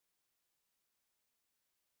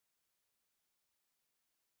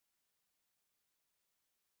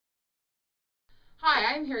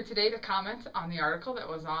Hi, I'm here today to comment on the article that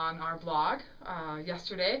was on our blog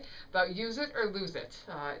yesterday about use it or lose it.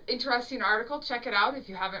 Interesting article, check it out if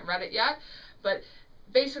you haven't read it yet. But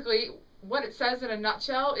basically, what it says in a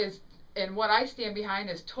nutshell is, and what I stand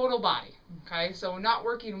behind is total body. Okay, so not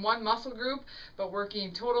working one muscle group, but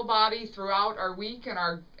working total body throughout our week and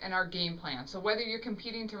our game plan. So whether you're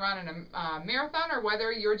competing to run in a marathon or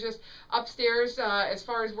whether you're just upstairs as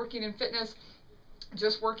far as working in fitness,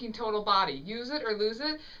 just working total body. Use it or lose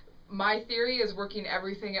it. My theory is working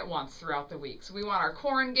everything at once throughout the week. So we want our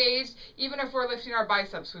core engaged. Even if we're lifting our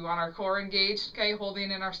biceps, we want our core engaged, okay,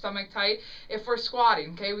 holding in our stomach tight. If we're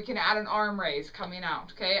squatting, okay, we can add an arm raise coming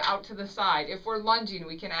out, okay, out to the side. If we're lunging,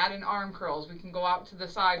 we can add in arm curls. We can go out to the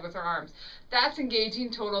side with our arms. That's engaging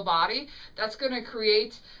total body. That's going to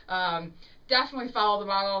create definitely follow the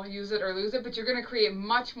model, use it or lose it, but you're going to create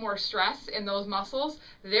much more stress in those muscles.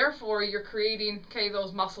 Therefore, you're creating, okay,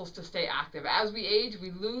 those muscles to stay active. As we age,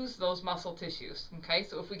 we lose those muscle tissues, okay?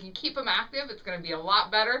 So if we can keep them active, it's going to be a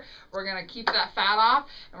lot better. We're going to keep that fat off,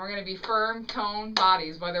 and we're going to be firm, toned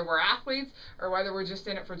bodies, whether we're athletes or whether we're just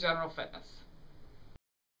in it for general fitness.